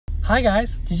Hi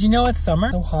guys, did you know it's summer?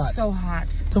 So hot. So hot.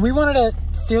 So we wanted to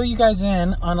fill you guys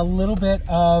in on a little bit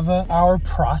of our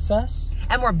process.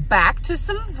 And we're back to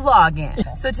some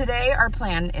vlogging. So today our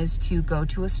plan is to go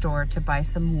to a store to buy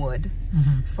some wood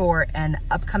for an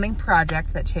upcoming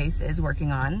project that Chase is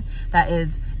working on.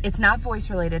 It's not voice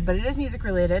related, but it is music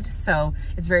related, so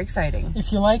it's very exciting.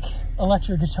 If you like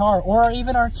electric guitar, or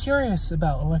even are curious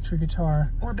about electric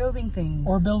guitar. Or building things.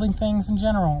 Or building things in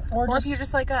general. Or if you're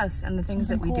just like us and the things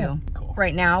that we cool. do. Cool.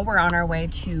 Right now we're on our way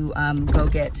to go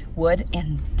get wood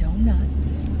and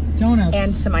donuts. Donuts.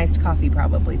 And some iced coffee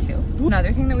probably too.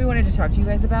 Another thing that we wanted to talk to you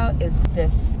guys about is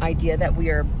this idea that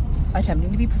we are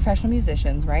attempting to be professional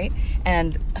musicians, right?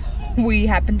 And we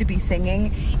happen to be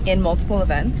singing in multiple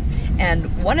events.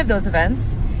 And one of those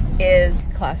events is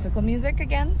classical music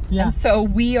again. Yeah. And so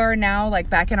we are now like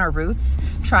back in our roots,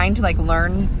 trying to like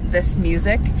learn this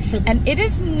music. And it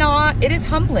is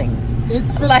humbling.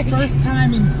 It's for the first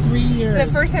time in 3 years.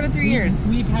 The first time in 3 years.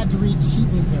 We've had to read sheet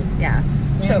music. Yeah.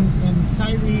 And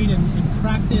sight read and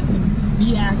practice and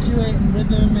be accurate in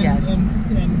rhythm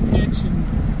and pitch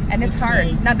and it's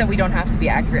hard. Not that we don't have to be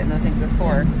accurate in those things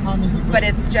before, music, but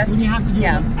it's just when you have to do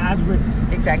it as written.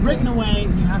 Exactly. It's written away,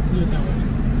 and you have to do it that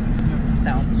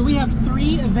way. So we have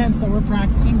 3 events that we're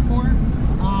practicing for.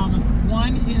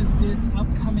 One is this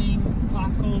upcoming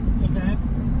classical event.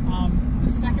 The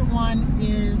second one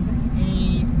is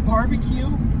a barbecue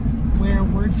where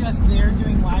we're just there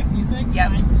doing live music,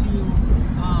 trying to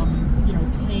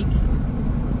take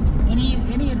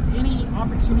any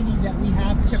opportunity that we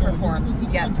have to perform,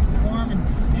 and to perform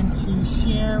and to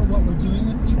share what we're doing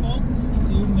with people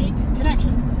to make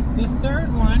connections. The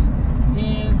third one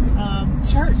is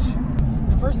church.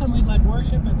 The first time we led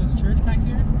worship at this church back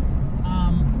here,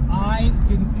 I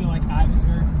didn't feel like I was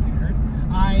very prepared.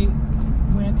 I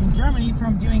went in Germany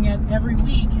from doing it every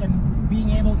week and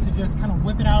being able to just kind of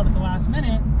whip it out at the last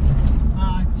minute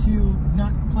to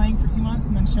not playing for 2 months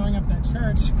and then showing up at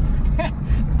church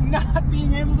not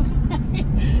being able to play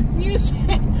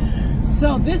music.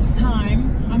 So this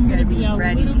time I'm going to be a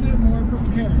little bit more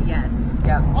prepared. Yes.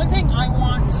 Yeah. One thing I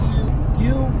want to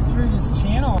do through this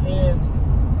channel is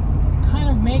kind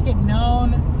of make it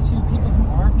known to people who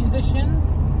aren't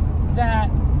musicians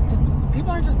that people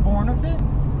aren't just born with it.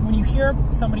 When you hear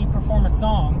somebody perform a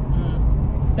song,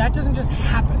 that doesn't just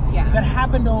happen. Yeah. That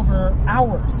happened over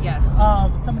hours. Yes.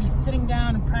 Of somebody sitting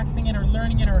down and practicing it or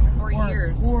learning it or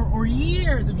years. Or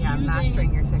years of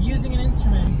mastering your technique. Using an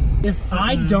instrument. If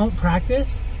I don't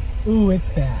practice, ooh,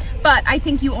 it's bad. But I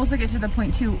think you also get to the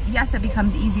point too, yes, it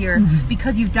becomes easier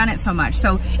because you've done it so much.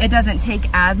 So it doesn't take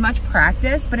as much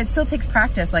practice, but it still takes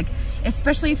practice. Like,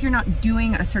 especially if you're not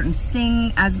doing a certain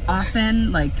thing as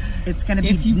often, like it's gonna be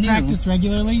If you new. practice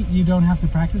regularly, you don't have to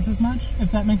practice as much,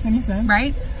 if that makes any sense.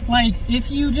 Right? Like, if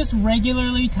you just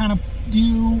regularly kind of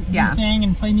do your thing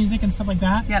and play music and stuff like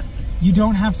that, you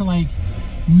don't have to like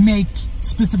make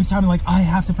specific time like I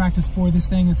have to practice for this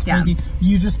thing. It's crazy.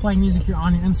 You just playing music, you're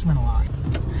on your instrument a lot.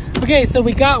 Okay, so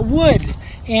we got wood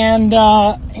and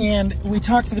we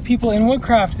talked to the people in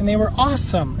Woodcraft and they were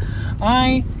awesome.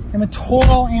 I am a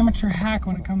total amateur hack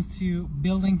when it comes to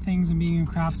building things and being a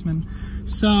craftsman.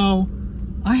 So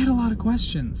I had a lot of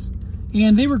questions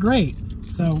and they were great.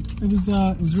 So it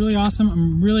was really awesome.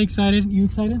 I'm really excited. You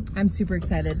excited? I'm super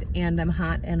excited and I'm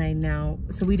hot and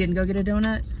so we didn't go get a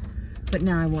donut. But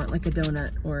now I want like a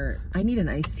donut or I need an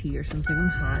iced tea or something. I'm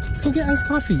hot. Let's go get iced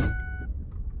coffee. And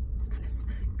a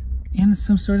snack. And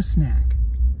some sort of snack.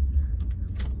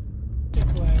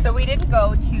 So we didn't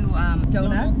go to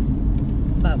donuts,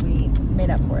 but we made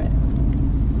up for it.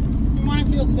 We want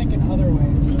to feel sick in other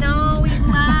ways. No, we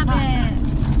love it.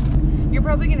 You're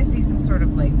probably going to see some sort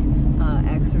of like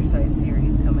exercise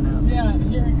series coming up. Yeah,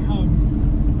 here it comes.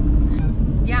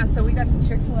 Yeah, so we got some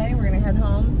Chick-fil-A. We're going to head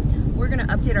home. We're gonna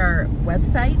update our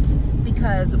website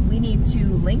because we need to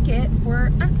link it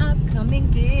for an upcoming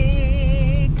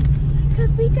gig.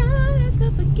 Cause we got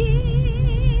ourselves a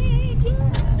gig. Yeah.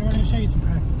 And we're gonna show you some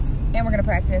practice. And we're gonna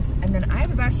practice. And then I have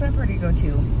a bachelor party to go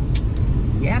to.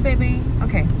 Yeah, baby.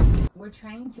 Okay. We're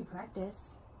trying to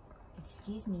practice.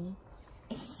 Excuse me.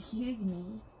 Excuse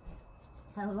me.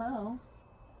 Hello.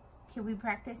 Can we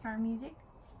practice our music?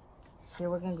 Here,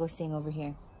 we're gonna go sing over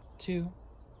here. 2,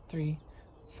 3,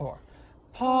 4.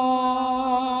 Paper,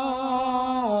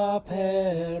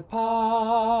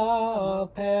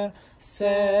 paper, servus,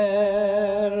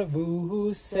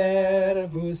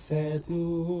 servus et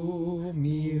humilis.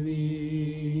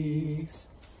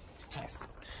 Nice.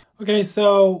 Okay,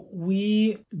 so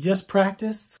we just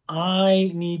practiced.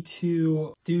 I need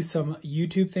to do some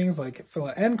YouTube things like fill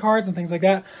out end cards and things like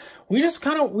that. We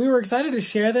were excited to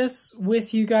share this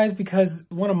with you guys because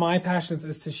one of my passions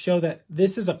is to show that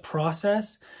this is a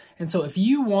process. And so if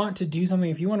you want to do something,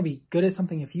 if you want to be good at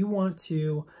something, if you want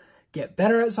to get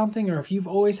better at something, or if you've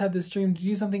always had this dream to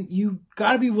do something, you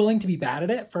got to be willing to be bad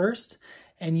at it first.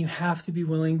 And you have to be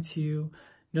willing to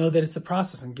know that it's a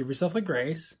process and give yourself the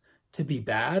grace to be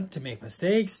bad, to make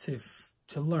mistakes,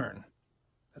 to learn.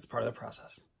 That's part of the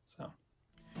process. So.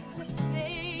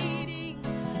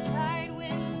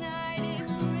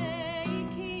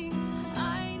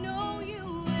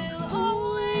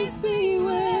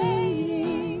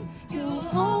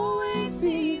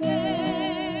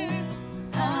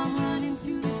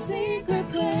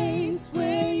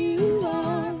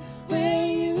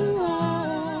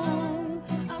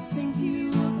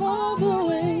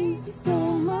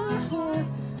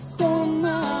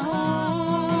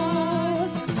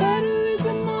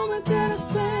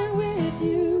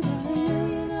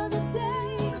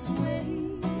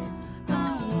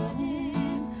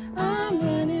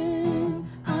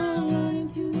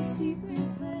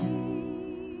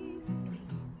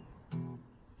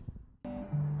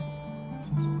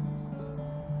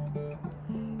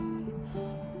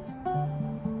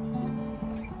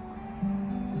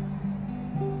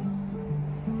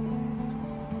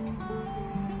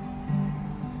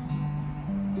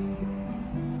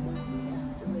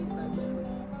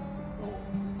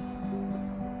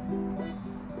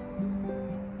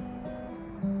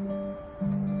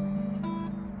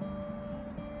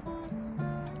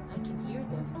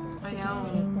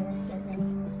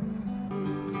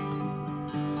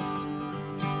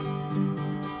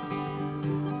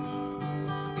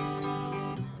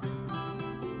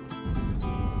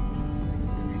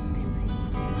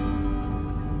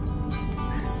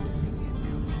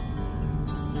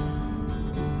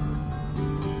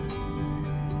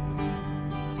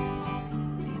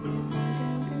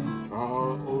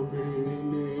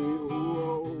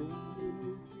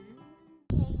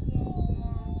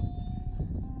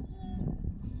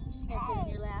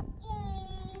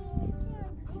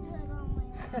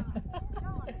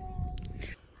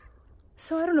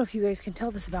 So I don't know if you guys can tell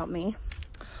this about me.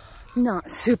 I'm not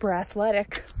super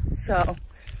athletic, so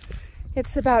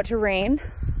it's about to rain.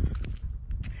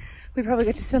 We probably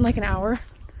get to spend like an hour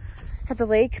at the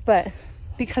lake, but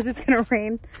because it's gonna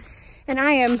rain and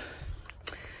I am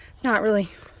not really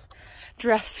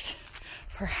dressed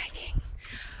for hiking,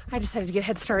 I decided to get a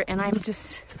head start and I'm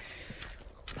just,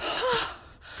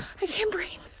 I can't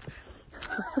breathe.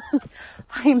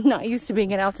 I am not used to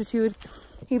being at altitude,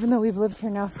 even though we've lived here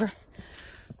now for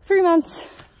 3 months.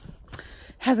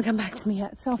 Hasn't come back to me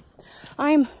yet. So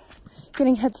I'm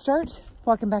getting head start,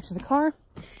 walking back to the car.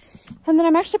 And then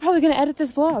I'm actually probably gonna edit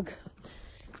this vlog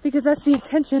because that's the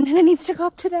intention and it needs to go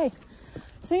up today.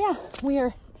 So yeah, we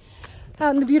are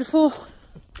out in the beautiful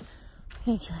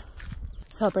nature,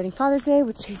 celebrating Father's Day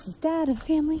with Chase's dad and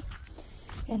family.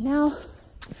 And now,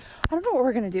 I don't know what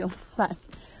we're gonna do, but I'm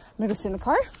gonna go sit in the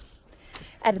car,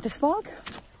 edit this vlog,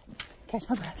 catch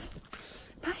my breath.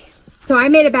 Bye. So I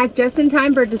made it back just in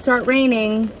time for it to start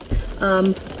raining.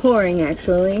 Pouring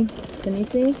actually. Can you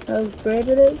see how bright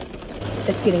it is?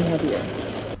 It's getting heavier.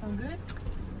 Sound good?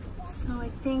 So I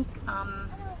think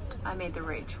I made the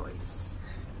right choice.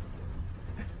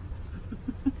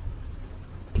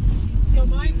 So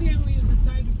my family is the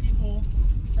type of people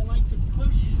that like to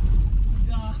push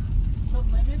the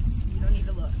limits. You don't need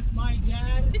to look. My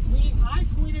dad, I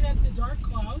pointed at the dark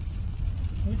clouds,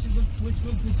 which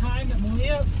was the time that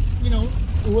Melia,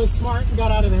 was smart and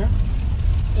got out of there.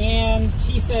 And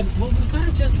he said, well,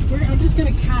 I'm just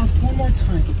gonna cast one more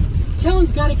time.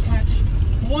 Kellen's gotta catch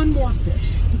one more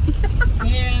fish.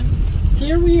 And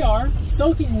here we are,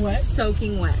 soaking wet.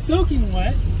 Soaking wet. Soaking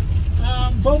wet.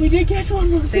 But we did catch one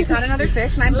more fish. They caught another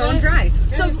fish and I'm bone dry.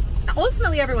 So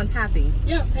ultimately everyone's happy.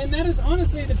 Yeah, and that is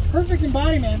honestly the perfect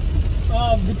embodiment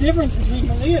of the difference between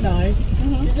Melia and I,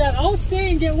 is that I'll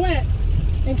stay and get wet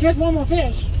and catch one more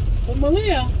fish, but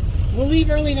Melia will leave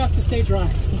early enough to stay dry.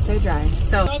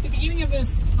 So at the beginning of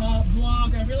this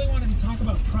vlog, I really wanted to talk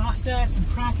about process and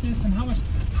practice and how much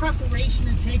preparation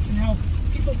it takes and how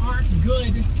people aren't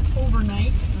good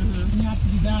overnight. You have to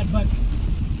be bad, but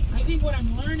I think what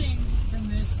I'm learning from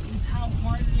this is how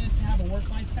hard it is to have a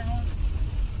work-life balance.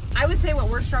 I would say what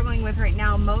we're struggling with right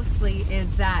now mostly is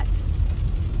that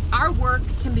our work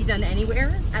can be done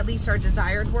anywhere. At least our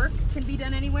desired work can be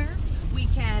done anywhere. We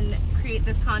can create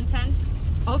this content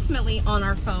ultimately on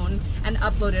our phone and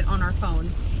upload it on our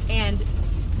phone. And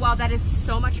while that is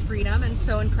so much freedom and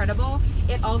so incredible,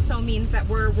 it also means that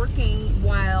we're working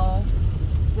while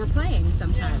we're playing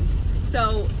sometimes. Yeah.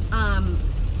 So,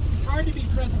 it's hard to be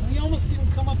present. We almost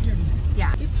didn't come up here today.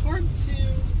 Yeah. It's hard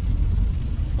to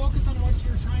focus on what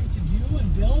you're trying to do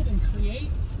and build and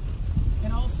create,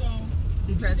 and also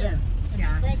be present. Be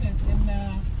present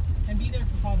and be there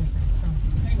for Father's Day. So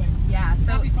anyway, yeah.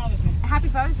 So happy Father's Day. Happy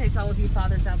Father's Day to all of you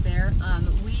fathers out there.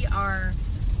 We are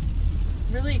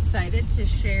really excited to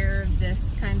share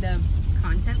this kind of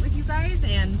content with you guys,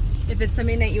 and if it's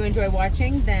something that you enjoy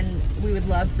watching, then we would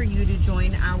love for you to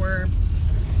join our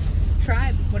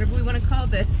tribe, whatever we want to call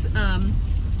this,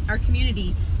 our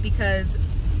community, because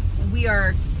we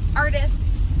are artists,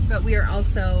 but we are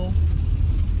also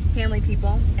family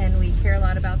people, and we care a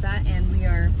lot about that, and we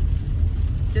are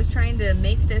just trying to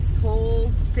make this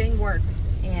whole thing work,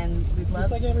 and we'd love,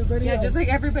 just like everybody else. Just like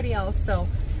everybody else. So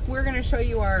we're going to show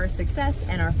you our success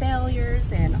and our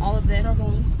failures and all of this,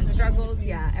 struggles,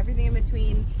 yeah, everything in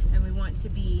between. And we want to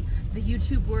be the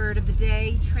YouTube word of the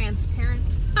day,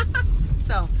 transparent.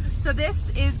 So this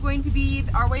is going to be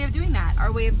our way of doing that,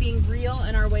 our way of being real,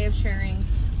 and our way of sharing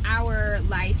our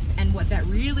life and what that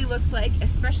really looks like,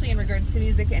 especially in regards to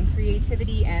music and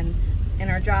creativity and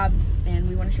our jobs. And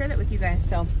we want to share that with you guys.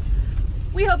 So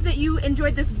we hope that you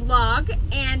enjoyed this vlog,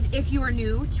 and if you are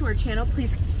new to our channel,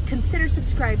 please consider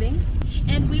subscribing,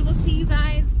 and we will see you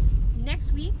guys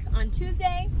next week on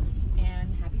Tuesday.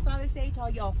 And happy Father's Day to all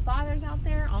y'all fathers out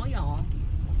there, all y'all.